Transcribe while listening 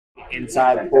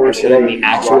inside portion, the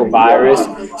actual virus.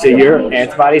 So your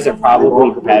antibodies are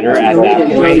probably better at that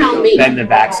point than the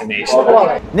vaccination.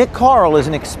 Nick Carl is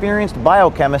an experienced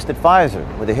biochemist at Pfizer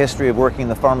with a history of working in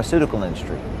the pharmaceutical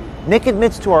industry. Nick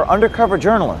admits to our undercover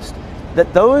journalist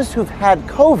that those who've had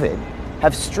COVID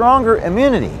have stronger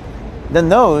immunity than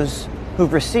those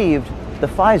who've received the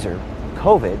Pfizer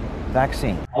COVID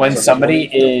vaccine. When somebody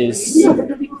is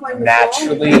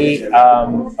naturally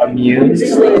immune,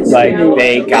 like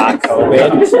they got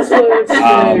COVID,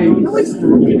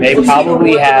 they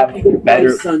probably have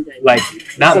better, like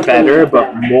not better,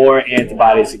 but more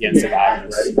antibodies against the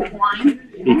virus.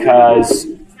 Because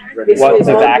what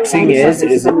the vaccine is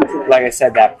like I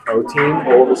said, that protein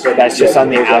that's just on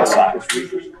the outside.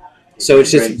 So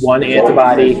it's just one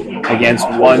antibody against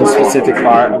one specific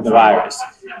part of the virus.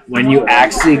 When you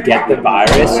actually get the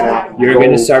virus, you're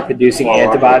going to start producing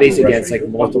antibodies against like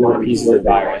multiple pieces of the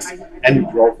virus. And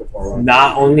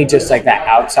not only just like that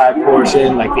outside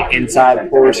portion, like the inside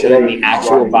portion, the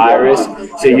actual virus.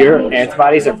 So your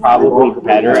antibodies are probably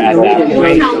better at that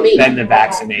point than the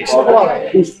vaccination.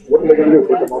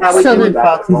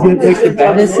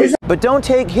 But don't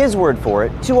take his word for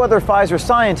it. Two other Pfizer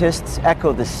scientists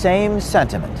echo the same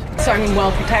sentiment. So I'm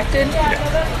well protected?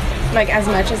 Yeah. Like as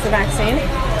much as the vaccine?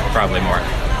 Probably more.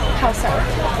 How so?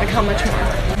 Like how much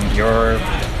more? You're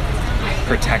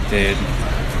protected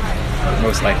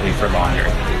most likely for longer,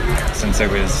 since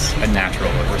it was a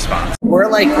natural response. We're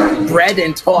like bred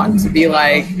and taught to be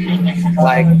like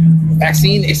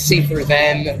vaccine is safer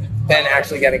than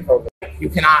actually getting COVID. You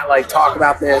cannot like talk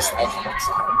about this like in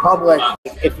public.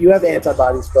 If you have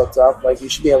antibodies built up, like you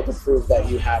should be able to prove that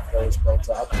you have those built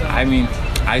up. I mean,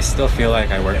 I still feel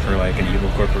like I work for like an evil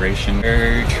corporation.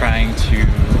 They're trying to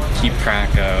keep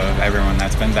track of everyone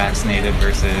that's been vaccinated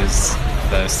versus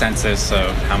the census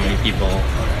of how many people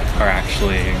are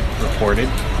actually reported.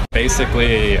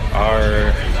 Basically,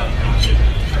 our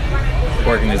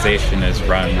organization is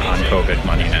run on COVID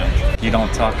money now. You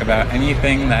don't talk about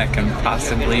anything that can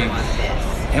possibly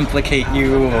implicate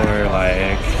you or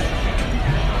like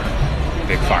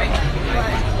big pharma.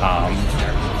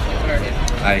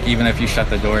 Like even if you shut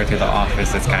the door to the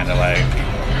office, it's kind of like,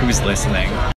 who's listening?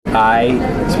 I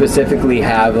specifically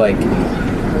have like,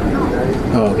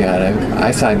 oh God, I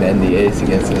signed NDAs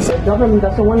against this. The government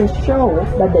doesn't want to show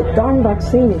that the darn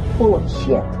vaccine is full of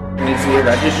shit. You see a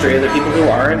registry of the people who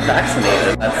aren't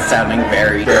vaccinated. That's sounding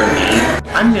very mean.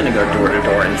 I'm gonna go door to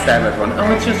door and stab everyone.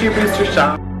 Oh, it's just your booster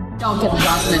shot. Don't get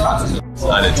vaccinated.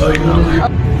 I didn't tell you no.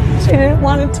 She didn't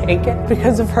want to take it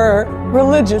because of her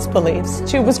religious beliefs.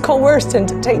 She was coerced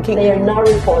into taking it. They are not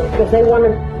reported because they want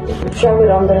to show it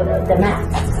on the map.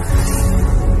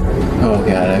 Oh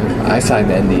God, I signed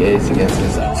NDAs against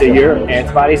this. So your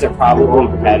antibodies are probably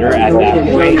better at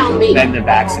that point than the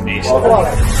vaccination.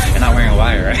 You're not wearing a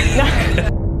wire, right?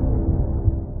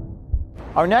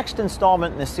 Our next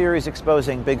installment in the series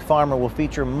exposing Big Pharma will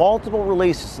feature multiple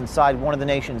releases inside one of the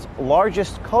nation's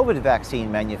largest COVID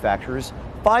vaccine manufacturers,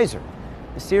 Pfizer.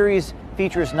 The series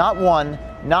features not one,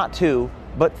 not two,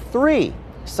 but three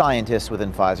scientists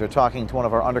within Pfizer talking to one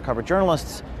of our undercover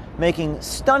journalists, making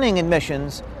stunning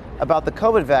admissions about the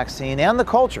COVID vaccine and the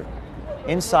culture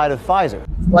inside of Pfizer.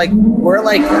 Like we're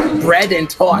like bred and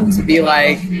taught to be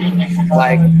like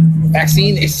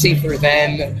vaccine is safer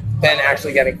than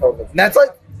actually getting COVID. And that's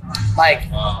like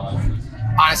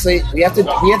honestly, we have to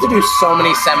do so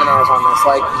many seminars on this.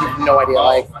 Like you have no idea.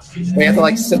 Like we have to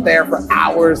like sit there for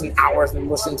hours and hours and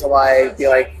listen to like be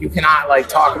like you cannot like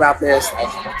talk about this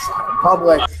like in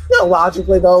public. No,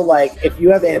 logically though, like if you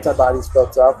have antibodies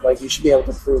built up, like you should be able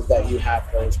to prove that you have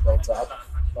those built up.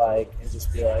 Like and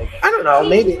just be like, I don't know,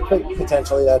 maybe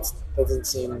potentially that doesn't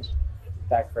seem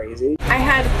that crazy. I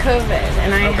had COVID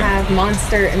and I have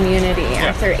monster immunity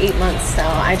after 8 months, so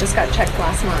I just got checked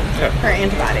last month for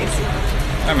antibodies.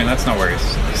 I mean, that's no worries.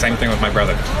 Same thing with my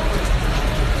brother.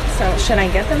 So should I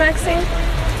get the vaccine?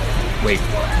 Wait.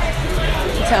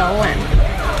 Till when?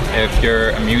 If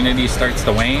your immunity starts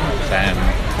to wane, then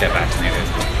get vaccinated.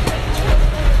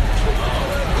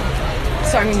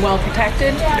 So I'm well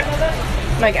protected? Yeah.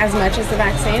 Like as much as the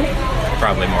vaccine?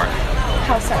 Probably more.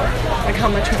 How so? Like how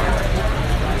much more?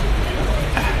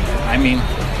 I mean,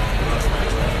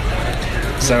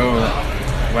 so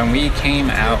when we came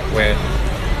out with,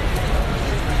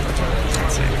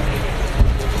 let's see,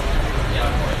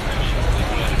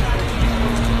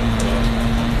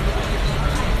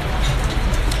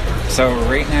 so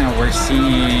right now we're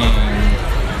seeing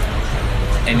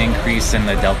an increase in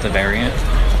the Delta variant,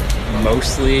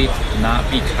 mostly not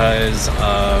because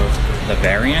of the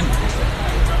variant,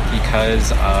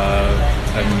 because of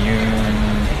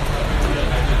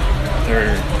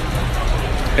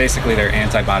basically their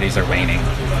antibodies are waning.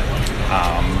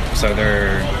 So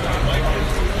they're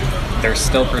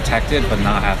still protected, but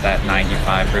not at that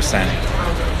 95%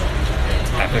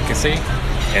 efficacy.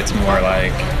 It's more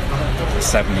like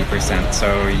 70%.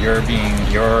 So you're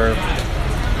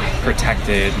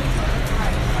protected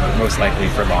most likely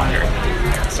for longer,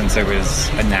 since it was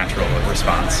a natural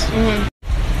response.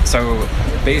 So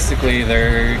basically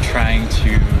they're trying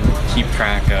to keep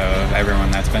track of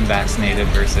everyone that's been vaccinated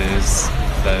versus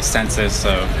the census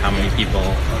of how many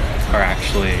people are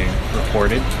actually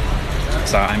reported.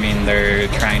 So I mean, they're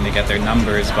trying to get their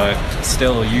numbers, but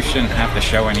still you shouldn't have to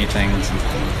show anything,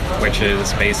 which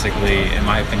is basically, in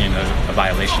my opinion, a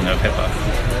violation of HIPAA.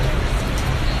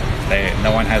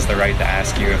 No one has the right to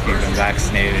ask you if you've been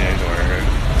vaccinated,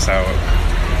 so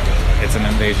it's an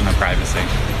invasion of privacy.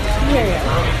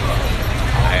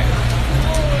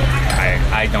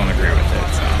 I don't agree with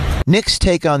it. So. Nick's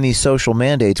take on these social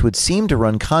mandates would seem to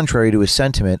run contrary to his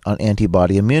sentiment on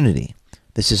antibody immunity.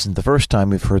 This isn't the first time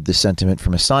we've heard this sentiment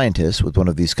from a scientist with one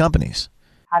of these companies.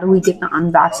 How do we get the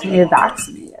unvaccinated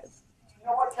vaccinated?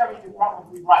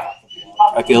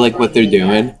 I feel like what they're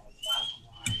doing,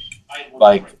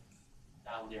 like,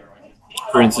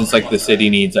 for instance, like the city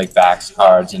needs like vax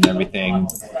cards and everything.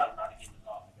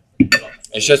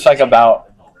 It's just like about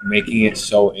making it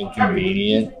so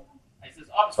inconvenient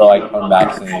for like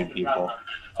unvaccinated people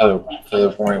to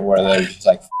the point where they're just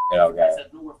like, okay,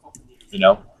 you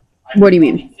know? What do you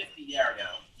mean?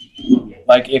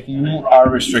 Like, if you are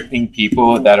restricting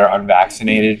people that are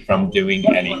unvaccinated from doing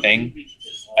anything,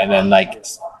 and then like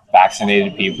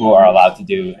vaccinated people are allowed to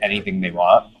do anything they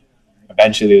want,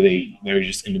 eventually they're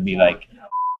just going to be like,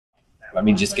 let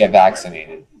me just get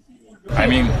vaccinated. I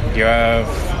mean, you have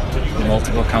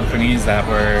multiple companies that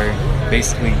were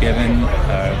basically given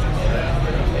a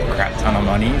crap ton of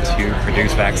money to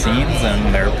produce vaccines,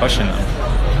 and they're pushing them.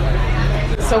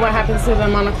 So what happens to the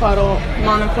monoclonal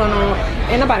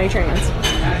antibody treatments?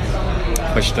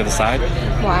 Pushed to the side.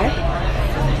 Why?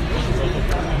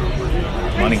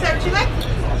 Money.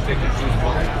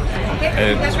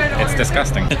 It's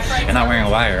disgusting. You're not wearing a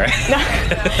wire, right?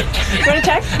 You want to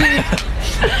check?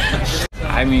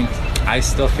 I mean, I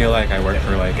still feel like I work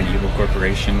for like an evil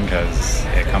corporation because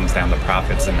it comes down to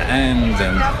profits in the end,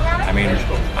 and I mean,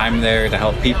 I'm there to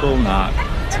help people, not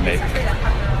to make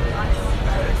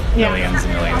millions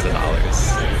and millions of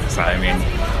dollars. So I mean,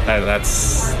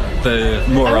 that's the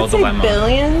moral dilemma.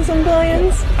 Billions and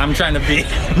billions? I'm trying to be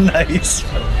nice.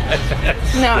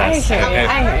 No, Yes, I hear you.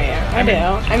 I do.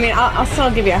 I mean, I'll still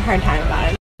give you a hard time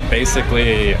about it.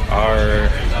 Basically, our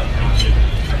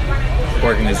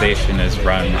organization is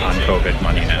run on COVID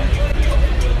money now.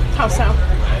 How so?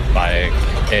 Like,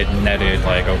 it netted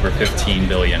like over 15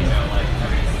 billion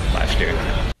last year.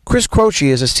 Chris Croce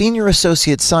is a senior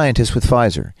associate scientist with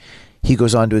Pfizer. He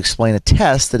goes on to explain a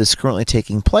test that is currently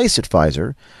taking place at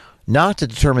Pfizer, not to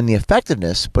determine the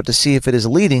effectiveness, but to see if it is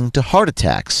leading to heart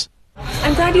attacks.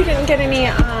 I'm glad you didn't get any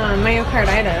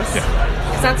myocarditis. Yeah.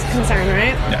 Because that's a concern,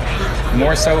 right? Yeah.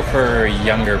 More so for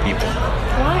younger people.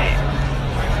 Why?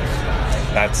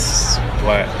 That's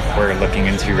what we're looking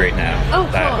into right now. Oh,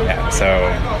 cool. Yeah, so,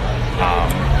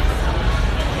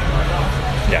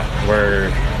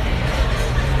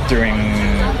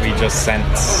 we just sent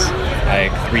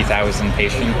like 3,000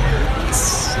 patient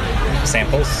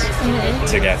samples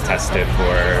to get tested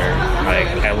for like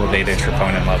elevated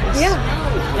troponin levels. Yeah.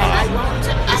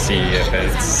 To see if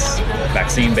it's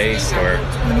vaccine based or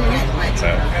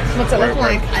so. What's it look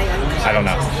like? I don't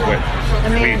know.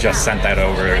 We just sent that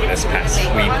over this past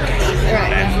week,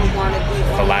 and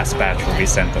the last batch will be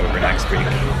sent over next week.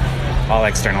 All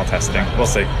external testing. We'll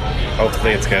see.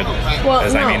 Hopefully it's good.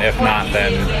 Because I mean, if not,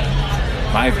 then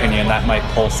my opinion, that might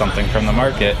pull something from the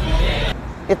market.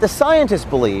 If the scientists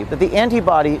believe that the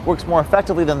antibody works more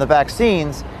effectively than the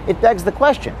vaccines, it begs the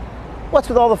question, what's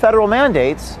with all the federal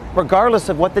mandates, regardless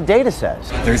of what the data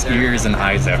says? There's ears and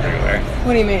eyes everywhere.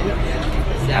 What do you mean?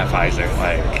 At Pfizer,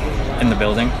 like in the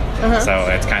building. So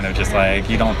it's kind of just like,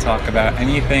 you don't talk about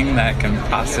anything that can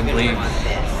possibly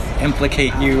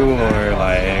implicate you or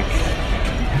like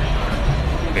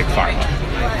big pharma.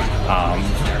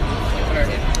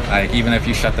 Like, even if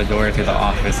you shut the door to the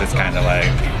office, it's kind of like,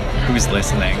 who's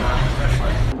listening?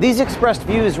 These expressed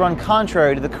views run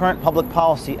contrary to the current public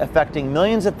policy affecting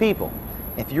millions of people.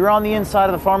 If you're on the inside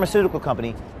of a pharmaceutical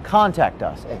company, contact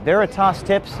us at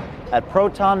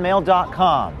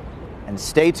veritastips@protonmail.com and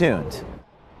stay tuned.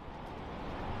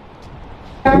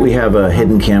 We have a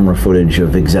hidden camera footage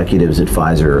of executives at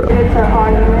Pfizer. It's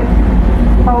on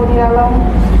code yellow.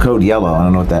 Code yellow, I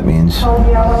don't know what that means. Code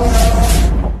yellow.